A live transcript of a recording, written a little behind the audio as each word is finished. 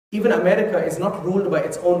Even America is not ruled by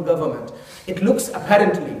its own government. It looks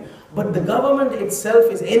apparently, but the government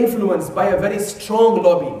itself is influenced by a very strong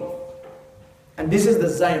lobby. And this is the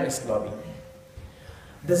Zionist lobby.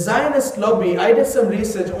 The Zionist lobby, I did some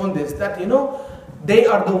research on this, that they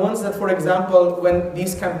are the ones that, for example, when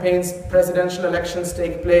these campaigns, presidential elections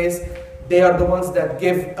take place, they are the ones that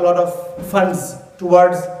give a lot of funds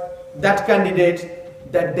towards that candidate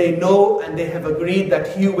that they know and they have agreed that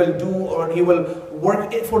he will do or he will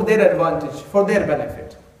work for their advantage, for their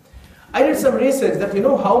benefit. I did some research that,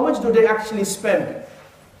 how much do they actually spend?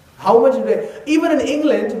 How much do they, even in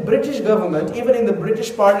England, British government, even in the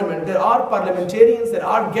British Parliament, there are parliamentarians that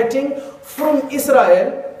are getting from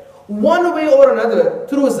Israel, one way or another,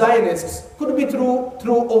 through Zionists, could be through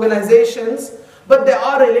organizations, but they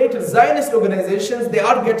are related, Zionist organizations, they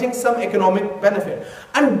are getting some economic benefit.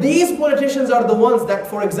 And these politicians are the ones that,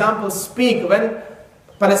 for example, speak when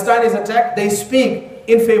Palestine is attacked, they speak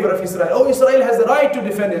in favor of Israel. Oh, Israel has the right to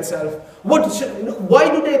defend itself. Why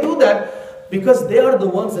do they do that? Because they are the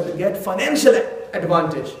ones that get financial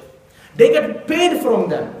advantage. They get paid from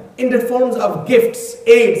them in the forms of gifts,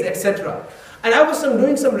 aids, etc. And I was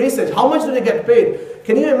doing some research. How much do they get paid?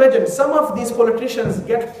 Can you imagine? Some of these politicians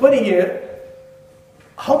get per year,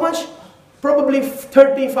 how much? Probably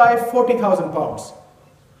 35,000, 40,000 pounds.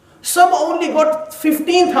 Some only got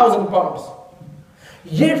 15,000 pounds.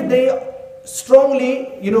 Yet they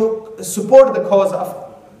strongly, support the cause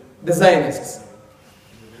of the Zionists.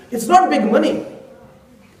 It's not big money.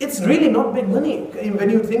 It's really not big money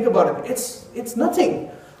when you think about it. It's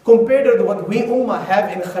nothing compared to what we Ummah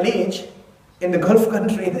have in Khalij, in the Gulf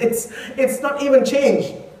country. It's not even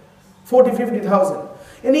change. 40,000, 50,000.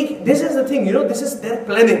 And this is the thing, this is their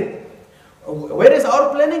planning. Where is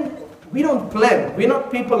our planning? We don't plan. We're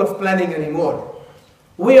not people of planning anymore.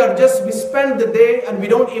 We spend the day and we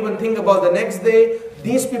don't even think about the next day.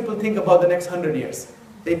 These people think about the next 100 years.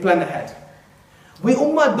 They plan ahead. We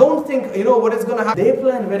Ummah don't think, what is going to happen. They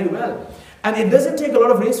plan very well. And it doesn't take a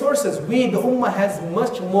lot of resources. We, the Ummah, has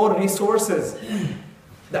much more resources.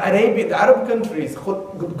 The Arab countries,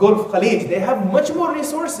 Gulf, Khalij, they have much more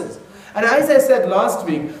resources. And as I said last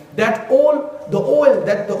week, that all the oil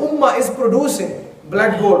that the Ummah is producing,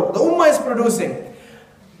 black gold, the Ummah is producing,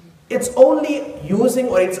 it's only using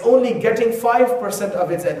or it's only getting 5%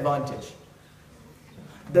 of its advantage.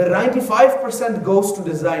 The 95% goes to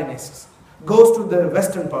the Zionists, goes to the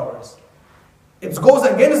Western powers. It goes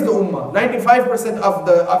against the Ummah, 95%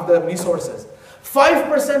 of the resources.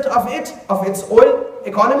 5% of its oil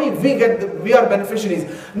economy, we are beneficiaries.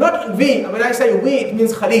 Not we, when I say we, it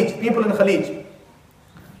means Khalij, people in Khalij.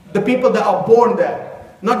 The people that are born there,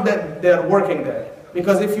 not that they are working there.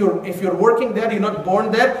 Because if you're working there, you're not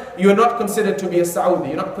born there, you're not considered to be a Saudi,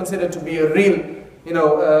 you're not considered to be a real,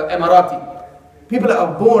 Emirati. People that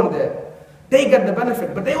are born there, they get the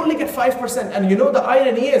benefit, but they only get 5%. And the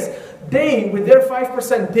irony is, they, with their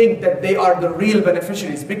 5%, think that they are the real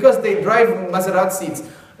beneficiaries because they drive Maseratis,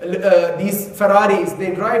 these Ferraris,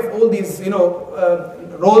 they drive all these,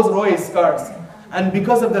 Rolls-Royce cars. And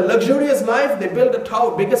because of the luxurious life, they build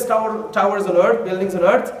the biggest towers on earth, buildings on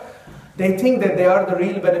earth. They think that they are the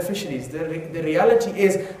real beneficiaries. The reality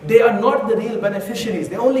is, they are not the real beneficiaries.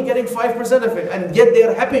 They're only getting 5% of it, and yet they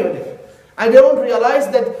are happy with it. And they don't realize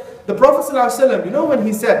that the Prophet ﷺ, when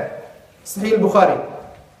he said, Sahih Bukhari,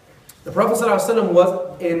 the Prophet ﷺ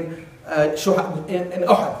was in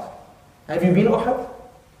Uhud. Have you been Uhud?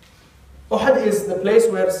 Uhud is the place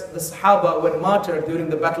where the Sahaba were martyred during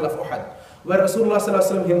the Battle of Uhud, where Rasulullah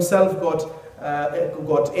ﷺ himself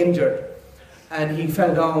got injured, and he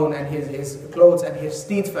fell down, and his clothes and his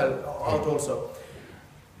teeth fell out also.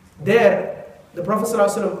 There, the Prophet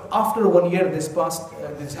ﷺ, after 1 year this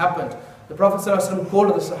happened, the Prophet ﷺ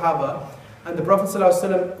called the Sahaba, and the Prophet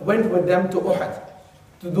ﷺ went with them to Uhud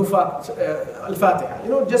to do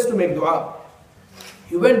Al-Fatiha, just to make dua.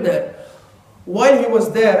 He went there. While he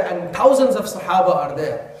was there, and thousands of Sahaba are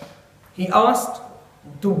there, he asked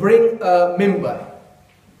to bring a mimbar.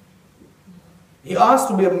 He asked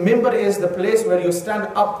to be a mimbar is the place where you stand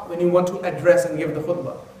up when you want to address and give the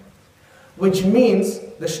khutbah. Which means,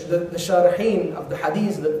 the sharahin of the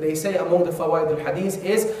hadith, that they say among the fawaid al-hadith,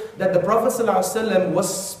 is that the Prophet ﷺ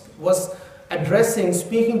was addressing,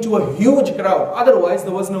 speaking to a huge crowd. Otherwise,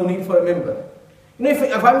 there was no need for a mimbar.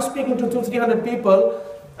 If I'm speaking to 200-300 people,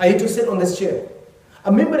 I need to sit on this chair.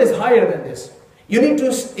 A mimbar is higher than this. You need to,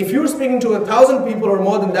 if you're speaking to 1,000 people or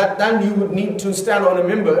more than that, then you would need to stand on a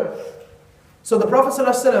mimbar. So the Prophet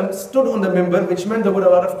ﷺ stood on the mimbar, which meant there were a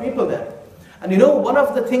lot of people there. And one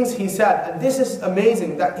of the things he said, and this is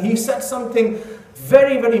amazing, that he said something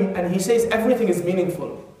very, and he says everything is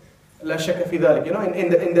meaningful. لا شك في ذلك. You know, in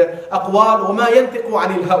the أقوال وما ينطق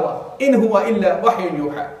عن الهوى إن هو إلا وحي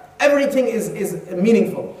يوحى. Everything is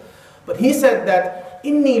meaningful. But he said that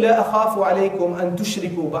إني لا أخاف عليكم أن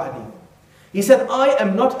تشركوا بعدي. He said, I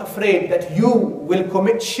am not afraid that you will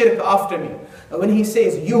commit shirk after me. Now when he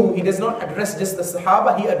says you, he does not address just the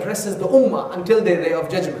Sahaba, he addresses the Ummah until the day of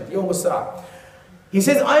judgment, Yawm al-Sa'ah. He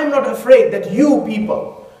says, I am not afraid that you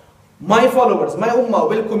people, my followers, my Ummah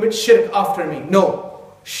will commit shirk after me. No.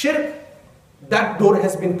 Shirk, that door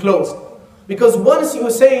has been closed. Because once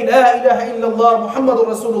you say, La ilaha illallah Muhammadur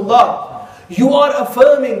Rasulullah, you are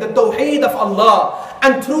affirming the Tawheed of Allah.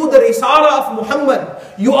 And through the Risala of Muhammad,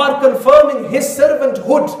 you are confirming his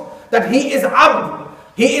servanthood, that he is Abd,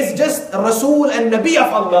 he is just Rasul and Nabi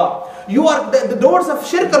of Allah. You are, the doors of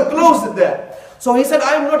shirk are closed there. So he said,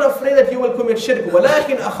 I am not afraid that you will commit shirk.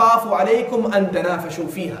 وَلَكِنْ أَخَافُ عَلَيْكُمْ أَن تَنَافَشُوا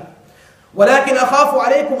فِيهَا وَلَكِنْ أَخَافُ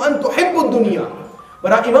عَلَيْكُمْ أَن تُحِبُّوا الدُّنْيَا.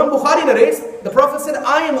 But Imam Bukhari narrates, the Prophet said,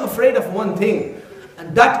 I am afraid of one thing,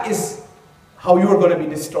 and that is how you are going to be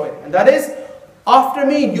destroyed. And that is, after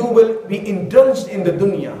me, you will be indulged in the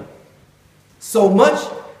dunya so much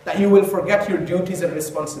that you will forget your duties and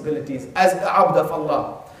responsibilities as the abd of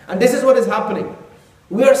Allah. And this is what is happening.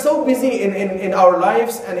 We are so busy in our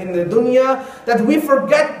lives and in the dunya that we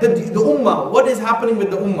forget the ummah, what is happening with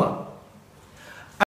the ummah.